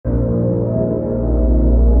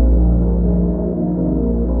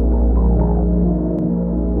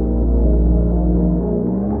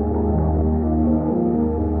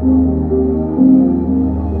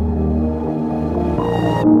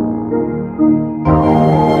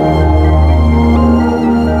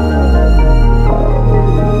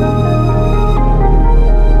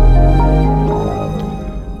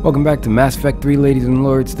Welcome back to Mass Effect 3, ladies and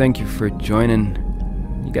lords. Thank you for joining.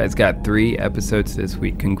 You guys got 3 episodes this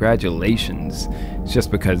week. Congratulations. It's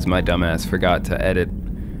just because my dumbass forgot to edit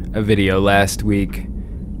a video last week,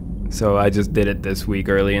 so I just did it this week,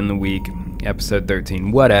 early in the week. Episode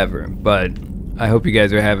 13, whatever. But I hope you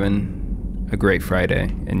guys are having a great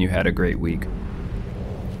Friday and you had a great week.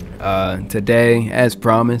 Today, as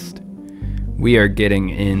promised, we are getting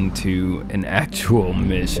into an actual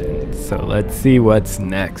mission. So let's see what's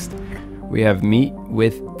next. We have meet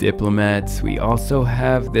with diplomats. We also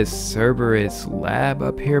have this Cerberus lab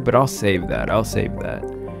up here, but I'll save that.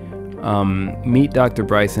 Meet Dr.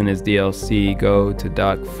 Bryson as DLC. Go to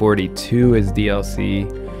Doc 42 as DLC.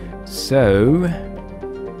 So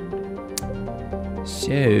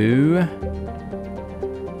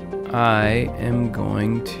I am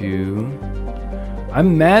going to...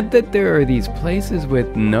 I'm mad that there are these places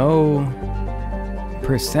with no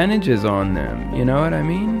percentages on them. You know what I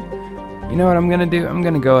mean? You know what I'm gonna do? I'm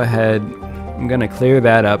gonna go ahead. I'm gonna clear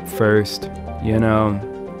that up first. You know,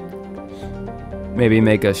 maybe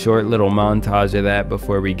make a short little montage of that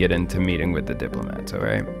before we get into meeting with the diplomats,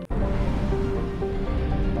 alright?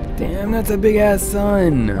 Damn, that's a big ass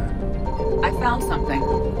sun. I found something.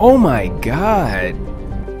 Oh my god.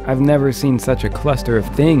 I've never seen such a cluster of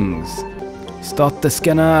things. Start the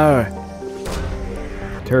scanner!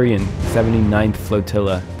 Turian, 79th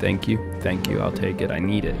Flotilla. Thank you, I'll take it, I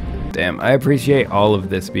need it. Damn, I appreciate all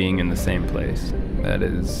of this being in the same place. That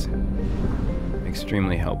is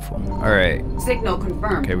extremely helpful. Alright. Signal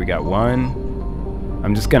confirmed. Okay, we got one.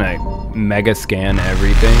 I'm just gonna mega scan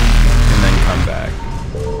everything and then come back.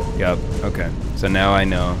 Yup, okay. So now I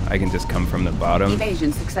know I can just come from the bottom.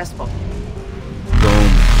 Evasion successful.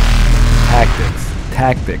 Boom.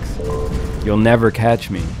 Tactics. You'll never catch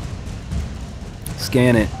me.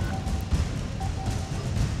 Scan it.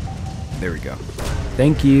 There we go.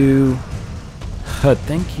 Thank you.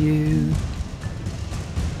 Thank you.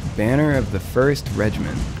 Banner of the 1st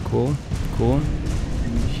Regiment. Cool.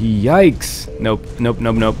 Yikes. Nope.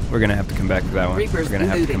 We're gonna have to come back for that one. Reapers We're gonna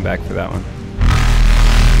have to come back for that one.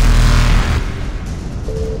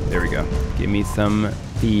 There we go. Give me some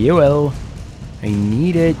fuel. I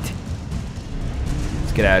need it.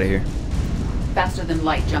 Let's get out of here. Faster than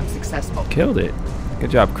light jump successful. Killed it. Good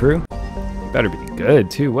job, crew. Better be good,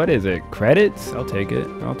 too. What is it? Credits? I'll take it.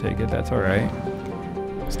 That's alright.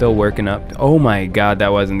 Still working up. Oh my god, that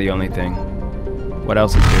wasn't the only thing. What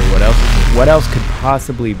else is here? What else could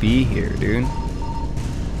possibly be here, dude?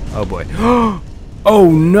 Oh boy. Oh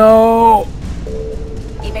no!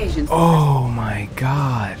 Evasion successful. Oh my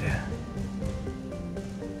god.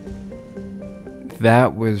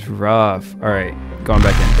 That was rough. Alright, going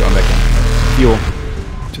back in. Fuel.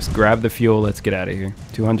 Just grab the fuel, let's get out of here.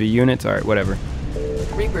 200 units, alright, whatever.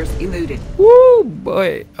 Reapers eluded. Woo,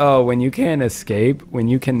 boy. Oh, when you cannot escape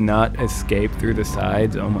through the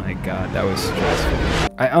sides, oh my god, that was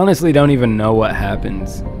stressful. I honestly don't even know what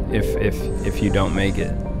happens if you don't make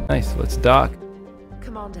it. Nice, let's dock.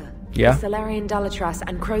 Commander, yeah? the Salarian Dalatras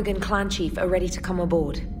and Krogan clan chief are ready to come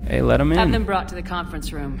aboard. Hey, let them in. Have them brought to the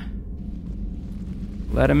conference room.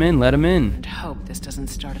 Let them in. And hope this doesn't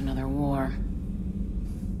start another war.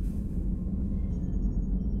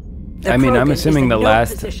 I mean, I'm assuming the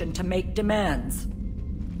last position to make demands.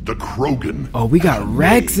 The Krogan. Oh, we got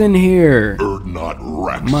Rex in here. Not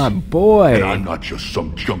Rex. My boy. And I'm not just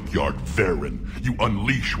some junkyard Varen you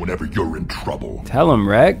unleash whenever you're in trouble. Tell him,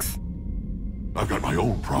 Rex. I've got my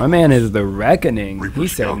own problems. My man is the reckoning. Reaper He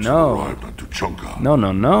said scouts no. arrived on Tuchanka.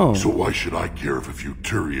 No. So why should I care if a few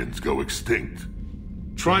Turians go extinct?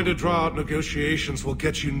 Trying to draw out negotiations will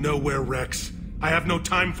get you nowhere, Rex. I have no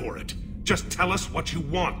time for it. Just tell us what you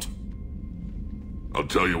want. I'll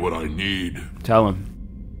tell you what I need. Tell him.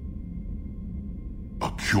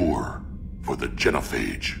 A cure for the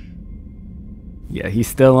genophage. Yeah, he's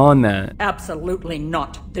still on that. Absolutely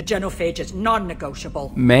not. The genophage is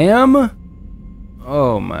non-negotiable. Ma'am?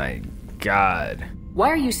 Oh my god. Why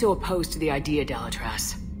are you so opposed to the idea,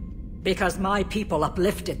 Dalatras? Because my people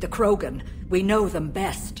uplifted the Krogan. We know them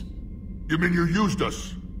best. You mean you used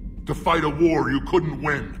us to fight a war you couldn't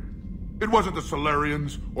win? It wasn't the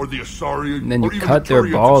Salarians or the Asari and then you or even cut the their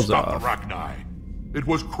Turians balls that stopped off. the Rachni. It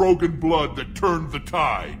was Krogan blood that turned the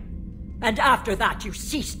tide. And after that, you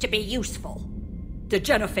ceased to be useful. The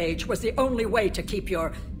genophage was the only way to keep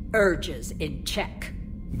your urges in check.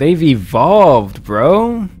 They've evolved,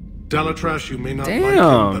 bro. Dalatras, you may not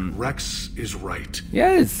like him, but Rex is right.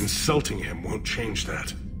 Yes. Insulting him won't change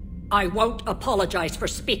that. I won't apologize for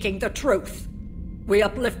speaking the truth. We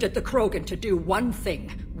uplifted the Krogan to do one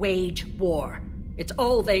thing, wage war. It's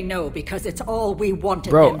all they know because it's all we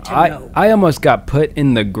wanted Bro, them to know. I almost got put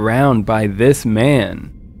in the ground by this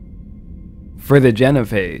man for the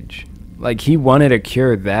genophage. Like, he wanted a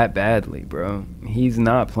cure that badly, bro. He's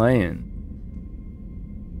not playing.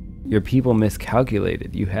 Your people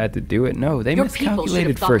miscalculated. You had to do it. No, they Your people should have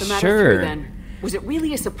miscalculated thought for the matter sure. through then. Was it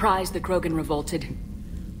really a surprise the Krogan revolted?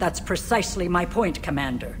 That's precisely my point,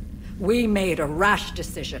 Commander. We made a rash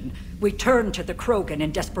decision. We turned to the Krogan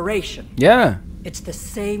in desperation. Yeah. It's the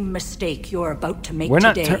same mistake you're about to make We're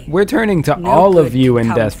not. today. We're turning to No all good of you can in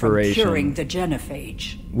come from desperation. curing the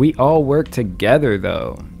genophage. We all work together,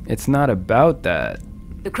 though. It's not about that.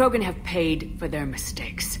 The Krogan have paid for their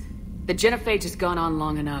mistakes. The genophage has gone on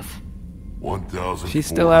long enough. 1,000. She's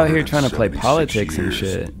still out here trying to play politics and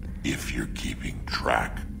shit. If you're keeping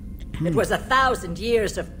track. It was 1,000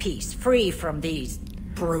 years of peace, free from these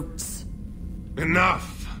brutes.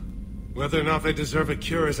 Enough! Whether or not they deserve a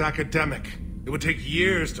cure is academic. It would take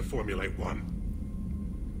years to formulate one.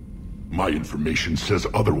 My information says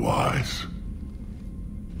otherwise.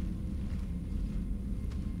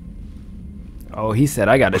 Oh, he said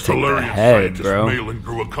I gotta A take the Solarian head, scientist, bro. Malin,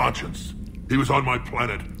 grew a conscience. He was on my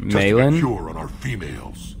planet, testing Malin? a cure on our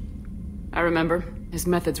females. I remember. His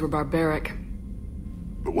methods were barbaric.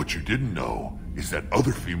 But what you didn't know is that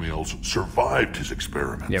other females survived his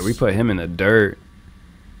experiments. Yeah, we put him in the dirt.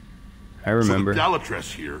 I remember. So the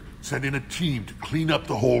Dalatress here sent in a team to clean up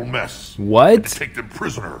the whole mess. What? And to take them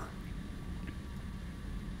prisoner.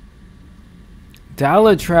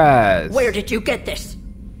 Dalatress. Where did you get this?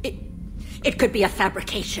 It could be a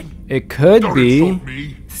fabrication. It could Don't be. insult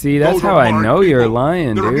me. See, that's Those how are I my know you're people.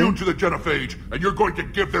 lying, They're immune dude. to the genophage, and you're going to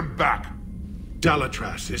give them back.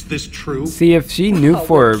 Dalatrass, is this true? See, if she knew Well,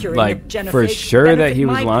 for, we're curing like, the for genophage sure that benefit he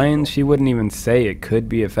was my lying, people. she wouldn't even say it could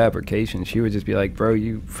be a fabrication. She would just be like, bro,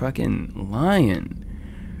 you fucking lying.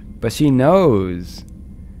 But she knows.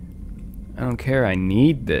 I don't care, I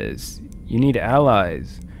need this. You need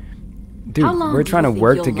allies. Dude, How long we're do trying you to think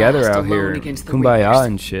work you'll together last out alone here. against the Kumbaya Reapers?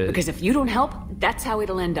 and shit. Because if you don't help, that's how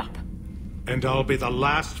it'll end up. And I'll be the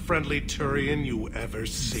last friendly Turian you ever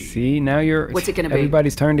see. See, now you're... What's it gonna be?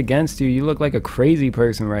 Everybody's turned against you. You look like a crazy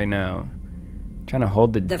person right now. Trying to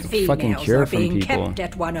hold the The fucking females cure are from being people. kept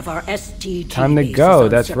at one of our STG Time to bases go. on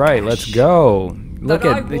That's right. Let's Surtash. go. Look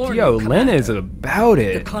But I at... warn Yo, you, Lynn Commander. is about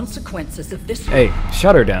The it. consequences of this. Hey,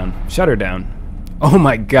 shut her down. Shut her down. Oh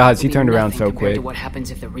my god, she It'll be turned around nothing so compared quick. to what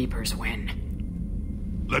happens if the Reapers win.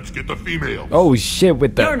 Let's get the females. Oh shit,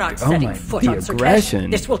 with the... You're not oh setting my... foot The on Surtash.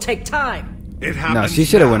 aggression. This will take time. It No, happens she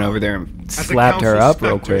should have now. went over there and As a slapped her council up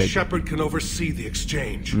real specter, quick. Shepard can oversee the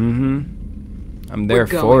exchange. I'm there We're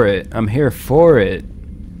for going. it. I'm here for it.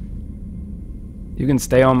 You can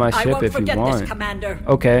stay on my I ship won't if you forget want. this, Commander.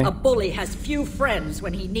 Okay. A bully has few friends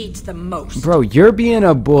when he needs them most. Bro, you're being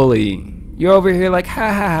a bully. You're over here like, ha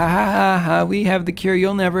ha ha ha ha ha, we have the cure,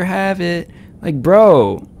 you'll never have it. Like,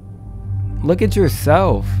 bro, look at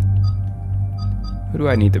yourself. Who do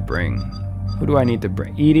I need to bring? Who do I need to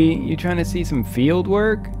bring? Edie, you trying to see some field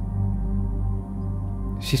work?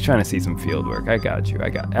 She's trying to see some field work. I got you.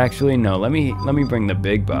 Actually, no. Let me bring the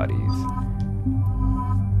big bodies.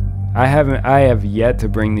 I have yet to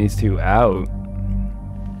bring these two out.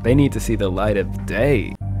 They need to see the light of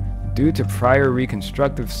day. Due to prior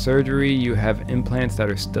reconstructive surgery, you have implants that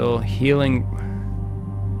are still healing.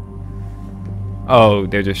 Oh,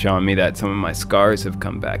 they're just showing me that some of my scars have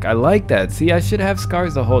come back. I like that. See, I should have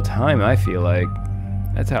scars the whole time, I feel like.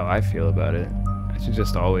 That's how I feel about it. I should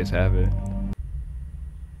just always have it.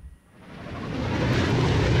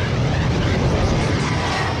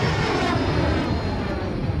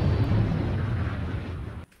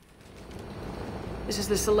 This is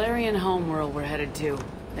the Solarian homeworld we're headed to.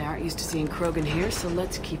 They aren't used to seeing Krogan here, so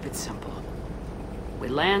let's keep it simple. We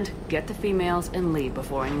land, get the females, and leave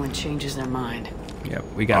before anyone changes their mind. Yep,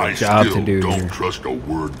 we got I a job still to do don't here. trust a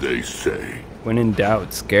word they say. When in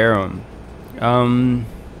doubt, scare them.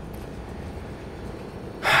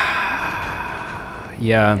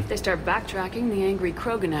 Yeah. If they start backtracking, the angry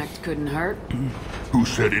Krogan act couldn't hurt. Who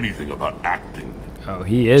said anything about acting? Oh,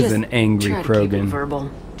 he is Just an angry try to keep it Krogan. verbal.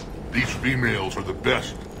 These females are the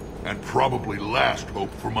best, and probably last hope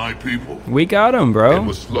for my people. We got him, And bro.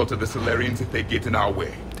 we'll slaughter the Solarians if they get in our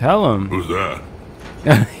way. Tell him. Who's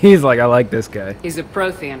that? He's like, I like this guy. He's a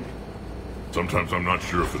Prothean. Sometimes I'm not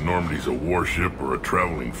sure if the Normandy's a warship or a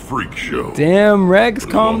traveling freak show. Damn, Rex, But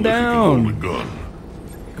as calm long as he can hold a down. gun.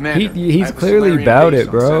 Commander, I He's have a clearly Solarian about base it,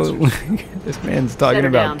 on bro. sensors. This man's talking her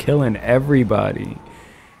about down. killing everybody.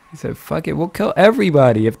 He said, fuck it, we'll kill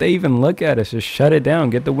everybody. If they even look at us, just shut it down.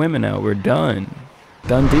 Get the women out. We're done.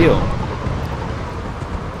 Done deal.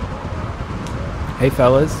 Hey,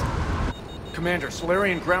 fellas. Commander,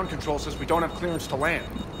 Solarian ground control says we don't have clearance to land.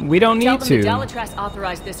 We don't need Tell them to. the Dalatrass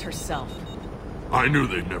authorized this herself. I knew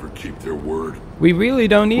they'd never keep their word. We really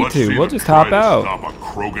don't need Let's see to. We'll them just try hop to out. Stop a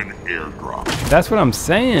Krogan airdrop. That's what I'm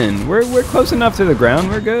saying. We're close enough to the ground.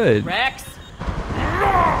 We're good. Rex?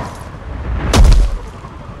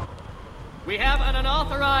 We have an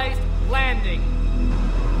unauthorized landing.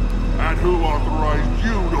 And who authorized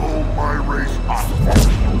you to hold my race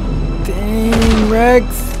hostage? Dang,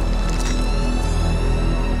 Rex.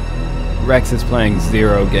 Rex is playing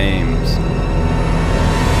 0 games.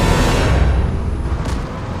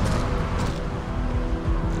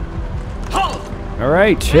 Halt!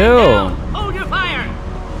 Alright, chill. Hold your fire!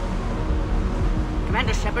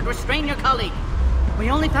 Commander Shepard, restrain your colleague.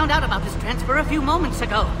 We only found out about this transfer a few moments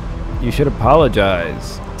ago. You should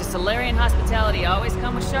apologize. Does Solarian hospitality always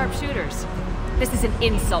come with sharpshooters? This is an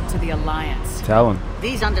insult to the Alliance. Tell him.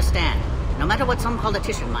 Please understand, no matter what some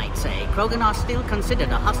politician might say, Krogan are still considered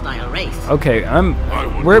a hostile race. Okay,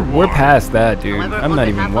 we're past that, dude. However, I'm on not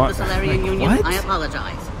behalf even of the Solarian Union, what? I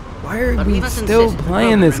apologize. Why are But we must still insist that the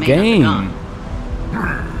playing Krogan this remain under game?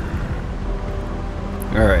 guard.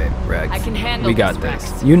 Alright, Rex. I can handle we got this,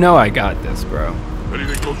 this. Rex. You know I got this, bro.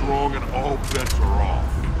 Anything goes wrong and all bets are off.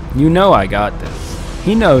 You know I got this.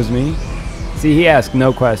 He knows me. See, he asked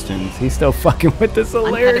no questions. He's still fucking with the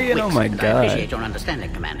Solarian. Oh my I god. appreciate your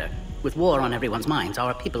understanding, Commander. With war on everyone's minds,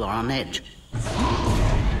 our people are on edge.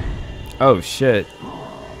 Oh shit.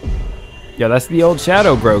 Yeah, that's the old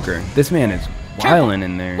Shadow Broker. This man is wildin'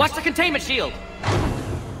 in there. What's the containment shield?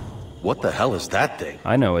 What the hell is that thing?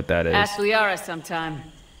 I know what that is. Ask Liara sometime.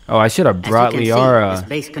 Oh, I should have brought As you can Liara. See, this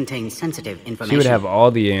base contains sensitive information. She would have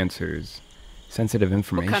all the answers. Sensitive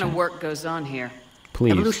information. What kind of work goes on here?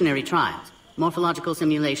 Please. Evolutionary trials, morphological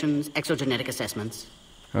simulations, exogenetic assessments.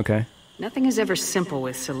 Okay. Nothing is ever simple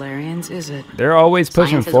with Solarians, is it? They're always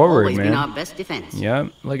pushing Science has forward, always man. been our best defense.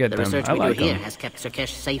 Yep, look at The them. research I we like do here them. has kept Sirkesh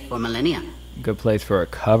safe for millennia. Good place for a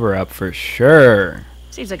cover-up for sure.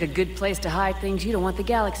 Seems like a good place to hide things you don't want the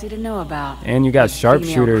galaxy to know about. And you got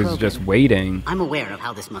sharpshooters Krogan. just waiting. I'm aware of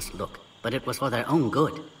how this must look, but it was for their own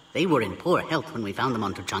good. They were in poor health when we found them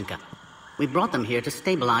on Tuchanka. We brought them here to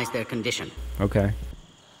stabilize their condition. Okay.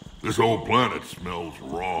 This whole planet smells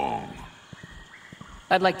wrong.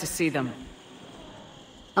 I'd like to see them.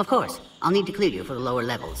 Of course, I'll need to clear you for the lower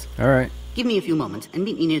levels. Alright. Give me a few moments and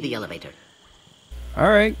meet me near the elevator.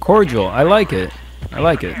 Alright, cordial. I like it. I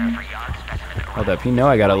like it. Hold up, you know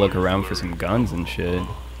I gotta look around for some guns and shit.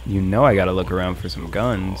 You know I gotta look around for some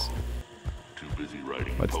guns.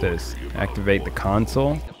 What's this? Activate the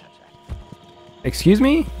console? Excuse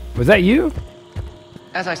me? Was that you?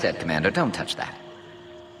 As I said, Commander, don't touch that.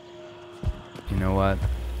 You know what?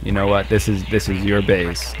 You know what? This is your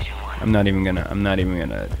base. I'm not even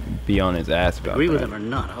gonna be on his ass about Agree with that. them or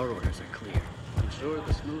not, our orders are clear. I'm sure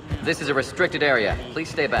the smooth. This is a restricted area. Please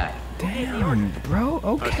stay back. Damn, bro.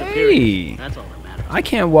 Okay. That's all that matters. I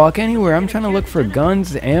can't walk anywhere. I'm trying to look for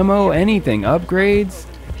guns, ammo, anything, upgrades.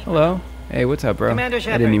 Hello. Hey, what's up, bro? Commander I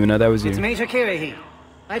Shepard, didn't even know that was you. It's Major Kirahi.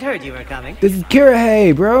 I'd heard you were coming. This is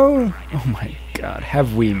Kirahi, bro. Oh my god.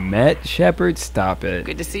 Have we met, Shepard? Stop it.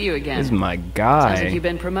 Good to see you again. This is my guy. Sounds like you've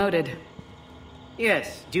been promoted.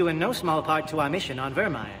 Yes, due in no small part to our mission on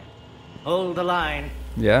Vermeer. Hold the line.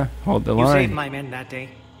 Yeah, hold the You saved line. my men that day.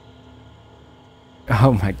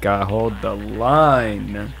 Oh my god, hold the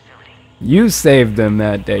line. You saved them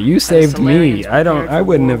that day. You saved me. I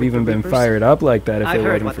wouldn't have even been fired up like that if I've it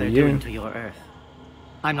heard wasn't what for they're you. doing to your Earth.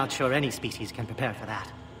 I'm not sure any species can prepare for that.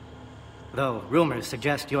 Though rumors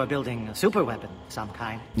suggest you're building a superweapon of some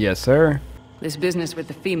kind. Yes, sir. This business with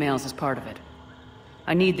the females is part of it.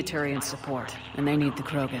 I need the Turians' support, and they need the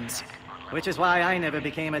Krogans. Which is why I never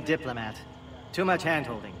became a diplomat. Too much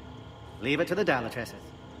hand-holding. Leave it to the Dalatresses.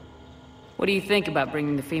 What do you think about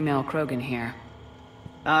bringing the female Krogan here?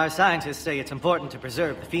 Our scientists say it's important to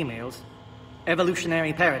preserve the females.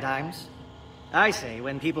 Evolutionary paradigms. I say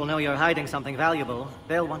when people know you're hiding something valuable,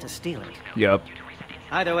 they'll want to steal it. Yup.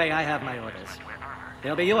 Either way, I have my orders.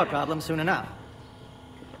 They'll be your problem soon enough.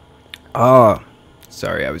 Oh,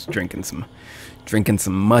 sorry, I was drinking some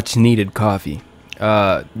much needed coffee.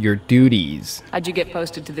 Your duties. How'd you get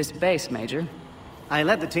posted to this base, Major? I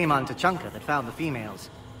led the team on Tuchanka that found the females.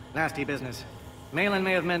 Nasty business. Malin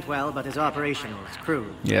may have meant well, but his operation was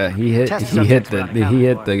crude. Yeah, he hit Test the subjects were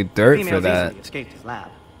unaccounted for. dirt Females for that. easily escaped his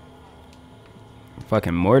lab.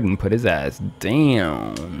 Fucking Morden put his ass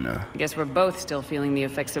down. Guess we're both still feeling the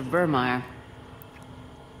effects of Vermeer.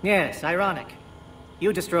 Yes, ironic.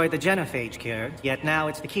 You destroyed the genophage cure, yet now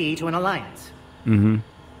it's the key to an alliance. Mm-hmm.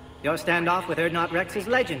 Your standoff with Erdnot Rex is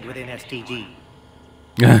legend within STG.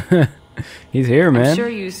 He's here, man. I'm sure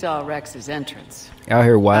you saw Rex's entrance. Out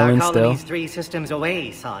here wilding Our still. colony's 3 systems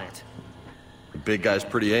away saw it. The big guy's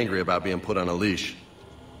pretty angry about being put on a leash.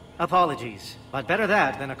 Apologies, but better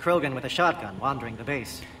that than a Krogan with a shotgun wandering the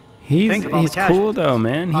base. He's cool though,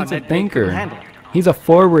 man. He's a thinker. He's a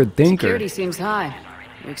forward thinker. Security seems high.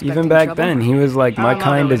 Even back then, he was like, my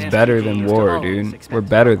kind is better than war, dude. We're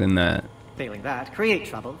better than that. Failing that, create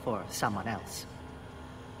trouble for someone else.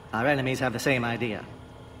 Our enemies have the same idea.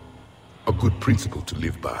 A good principle to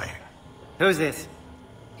live by. Who's this?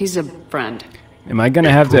 He's a friend. Am I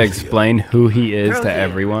gonna have to explain who he is to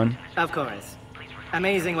everyone? Of course.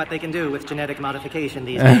 Amazing what they can do with genetic modification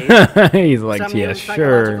these days. He's like, Some yeah, new sure.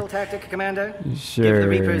 psychological tactic, Commander? Sure. Give the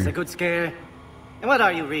Reapers a good scare. And what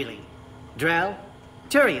are you really? Drell?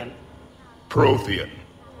 Turian? Prothean.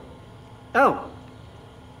 Oh.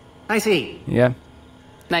 I see. Yeah.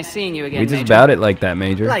 Nice seeing you again, We just Major. bout it like that,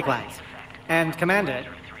 Major. Likewise. And Commander,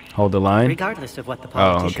 Hold the line. regardless of what the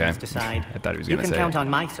politicians okay. decide, I thought he was you gonna can say count it. on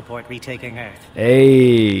my support retaking Earth.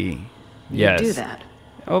 Hey. Yes. You do that.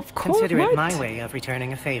 Of course. Consider what? it my way of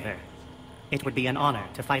returning a favor. It would be an honor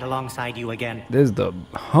to fight alongside you again. This is the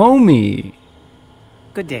homie.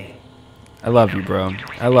 Good day. I love you, bro.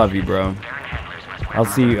 I love you, bro. I'll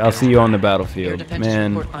see you on the battlefield,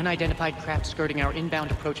 man. Report unidentified craft skirting our inbound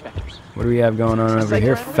approach vectors. What do we have going on over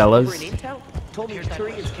here, fellas? Told me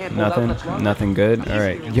Turians can't hold out much longer. Nothing good. All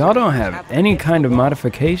right, y'all don't have any kind of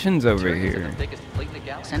modifications over here.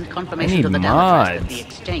 Send I confirmation need to the Dallas that mods. the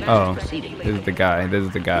exchange Oh, is proceeding. this is the guy. This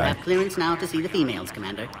is the You guy. have clearance now to see the females,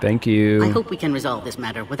 Commander. Thank I you. hope we can resolve this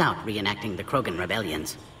matter without reenacting the Krogan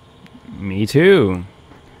rebellions. Me too.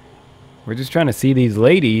 We're just trying to see these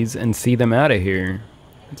ladies and see them out of here.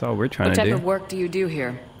 That's all we're trying What to type do. of work do you do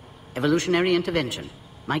here? Evolutionary intervention.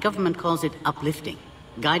 My government calls it uplifting,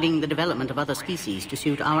 guiding the development of other species to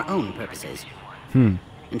suit our own purposes.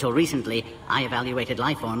 Until recently, I evaluated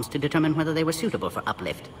life forms to determine whether they were suitable for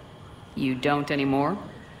uplift. You don't anymore?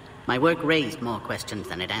 My work raised more questions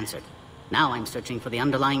than it answered. Now I'm searching for the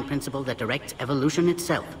underlying principle that directs evolution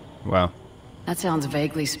itself. Wow. That sounds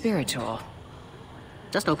vaguely spiritual.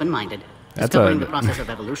 Just open-minded. That's Discovering a- the process of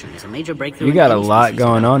evolution is a major breakthrough. You got a in any lot species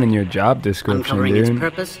going development. on in your job description, Uncovering its dude.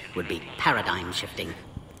 purpose would be paradigm shifting.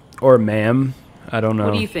 Or ma'am. I don't know.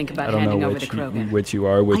 What do you think about I don't know handing over which the Krogan? which you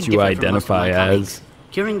are, which I you differ from most of my identify colleagues. as.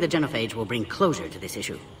 Curing the genophage will bring closure to this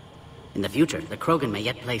issue. In the future, the Krogan may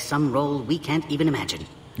yet play some role we can't even imagine.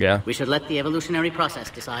 Yeah. We should let the evolutionary process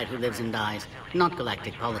decide who lives and dies, not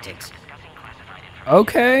galactic politics.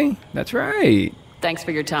 Okay, that's right. Thanks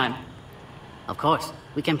for your time. Of course,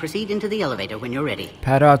 we can proceed into the elevator when you're ready.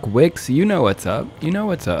 Paddock Wicks, you know what's up. You know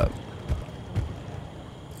what's up.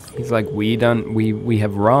 He's like, we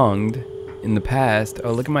have wronged in the past.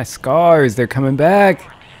 Oh, look at my scars. They're coming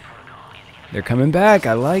back. They're coming back.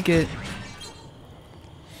 I like it.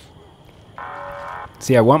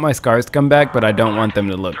 See, I want my scars to come back, but I don't want them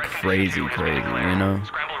to look crazy, you know?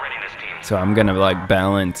 So I'm gonna like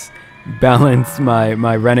balance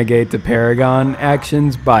my Renegade to Paragon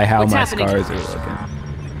actions by how What's my happening? scars are looking.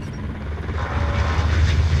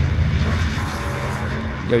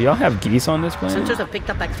 Yo, y'all have geese on this planet? Sensors have picked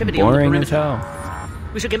up activity on the Boring as perimeter. hell.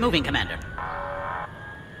 We should get moving, Commander.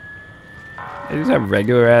 They just have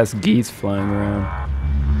regular ass geese flying around.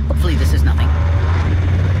 Hopefully this is nothing.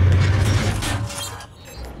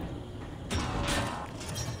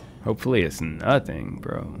 Hopefully it's nothing,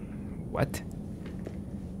 bro. What?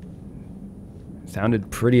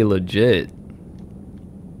 Sounded pretty legit.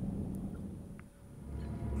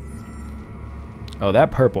 Oh,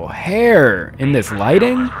 that purple hair in this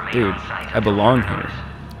lighting? Dude, I belong here.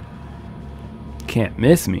 Can't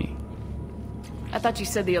miss me. I thought you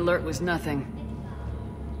said the alert was nothing.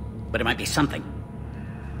 But it might be something.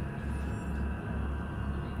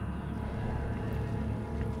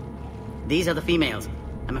 These are the females.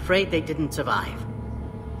 I'm afraid they didn't survive.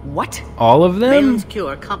 What? All of them? Malin's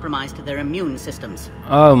cure compromised their immune systems.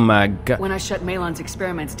 Oh my god. When I shut Malon's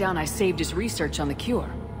experiments down, I saved his research on the cure.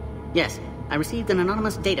 Yes, I received an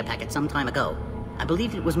anonymous data packet some time ago. I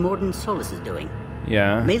believe it was Morden Solus's doing.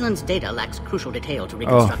 Yeah. Malin's data lacks crucial detail to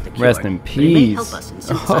reconstruct the cure. Rest in but it may peace. help us in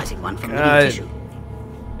synthesizing one from living God. tissue.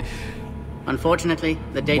 Unfortunately,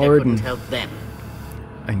 the data Morden. couldn't help them.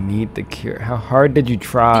 I need the cure. How hard did you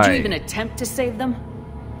try? Did you even attempt to save them?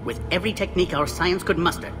 With every technique our science could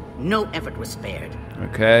muster, no effort was spared.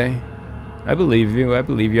 Okay. I believe you. I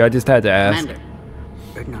believe you. I just had to ask. Commander,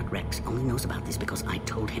 Erdnot Rex only knows about this because I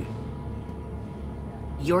told him.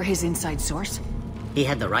 You're his inside source? He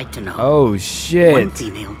had the right to know. Oh, shit. One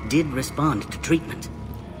female did respond to treatment.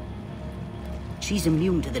 She's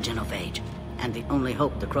immune to the genophage, and the only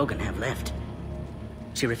hope the Krogan have left.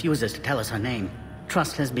 She refuses to tell us her name.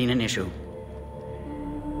 Trust has been an issue.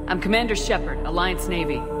 I'm Commander Shepard, Alliance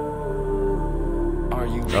Navy. Are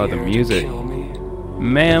you Oh, the music. kill me?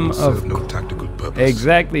 Ma'am of... No tactical purpose.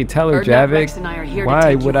 Exactly, tell her, Erdnot, Rex, and I are Javik. here to Why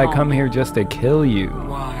take would you I home. come here just to kill you?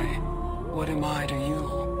 Why? What am I to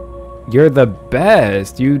you? You're the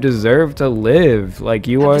best. You deserve to live. Like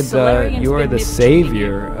you are the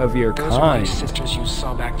savior of your Those were my kind. sisters you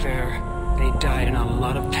saw back there. They died in a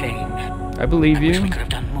lot of pain. I believe I wish you. we could have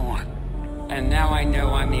done more. And now I know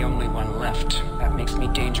I'm the only one left. That makes me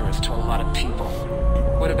dangerous to a lot of people.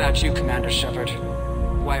 What about you, Commander Shepard?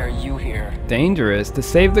 Why are you here? Dangerous to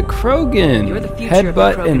save the Krogan. You're the future of the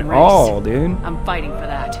Headbutt Krogan and race. all, dude. I'm fighting for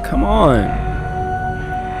that. Come on.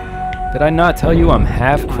 Did I not tell you I'm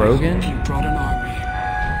half Krogan? You brought an army.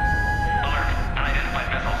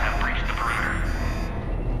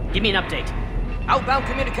 Give me an update. Outbound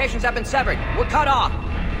communications have been severed. We're cut off.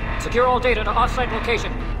 Secure all data to off-site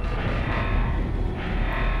location.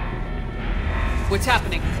 What's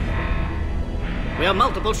happening? We have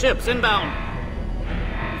multiple ships inbound.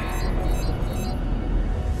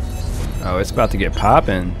 Oh, it's about to get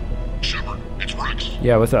poppin'. Shepard, it's Rex.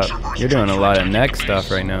 Yeah, what's up? You're doing a lot of neck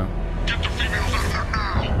stuff right now. Get the females out of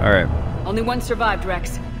there now. Alright. Only one survived,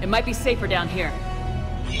 Rex. It might be safer down here.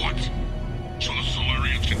 What? So the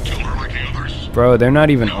Solarians can kill her like the others? Bro, they're not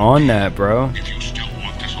even on that, bro. If you still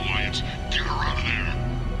want this alliance, get her out of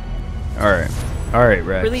there. Alright. Alright,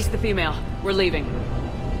 Rex. Release the female. We're leaving.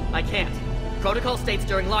 I can't. Protocol states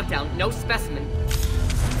during lockdown, no specimen.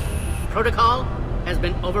 Protocol has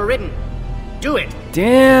been overridden. Do it.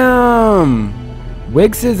 Damn!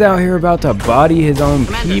 Wix is out here about to body his own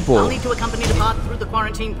Commander, people. I'll need to accompany the pod through the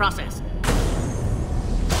quarantine process.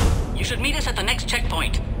 You should meet us at the next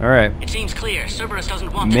checkpoint. Alright. It seems clear. Cerberus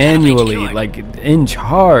doesn't want Manually, the like in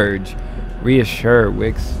charge. Reassure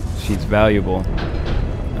Wix. She's valuable.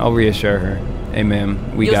 I'll reassure her. Hey,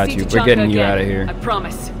 ma'am, we You'll got see you. We're Tachanka getting you again. out of here. I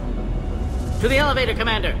promise. To the elevator,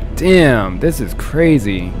 Commander. Damn, this is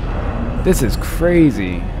crazy. This is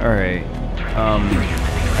crazy. Alright.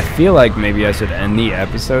 I feel like maybe I should end the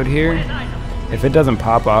episode here. If it doesn't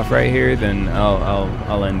pop off right here, then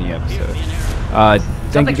I'll end the episode.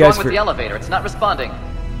 Thank Something's you guys wrong for... with the elevator. It's not responding.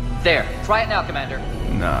 There. Try it now, Commander.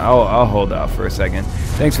 No, I'll hold off for a second.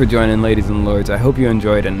 Thanks for joining, ladies and lords. I hope you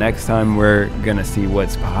enjoyed, and next time we're gonna see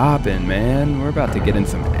what's poppin', man. We're about to get in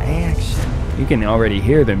some action. You can already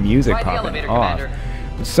hear the music Try the popping elevator, off. Commander.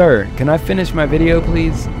 Sir, can I finish my video,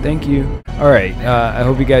 please? Thank you. Alright, I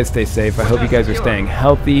hope you guys stay safe. I hope you guys are staying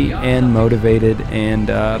healthy and motivated, and,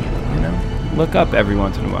 you know, look up every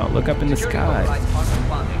once in a while. Look up in the sky.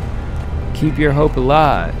 Keep your hope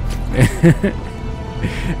alive.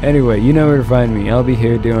 Anyway, you know where to find me. I'll be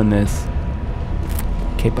here doing this.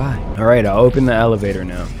 Okay, bye. Alright, I'll open the elevator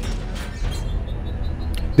now.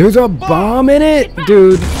 There's a bomb in it?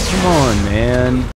 Dude, come on, man.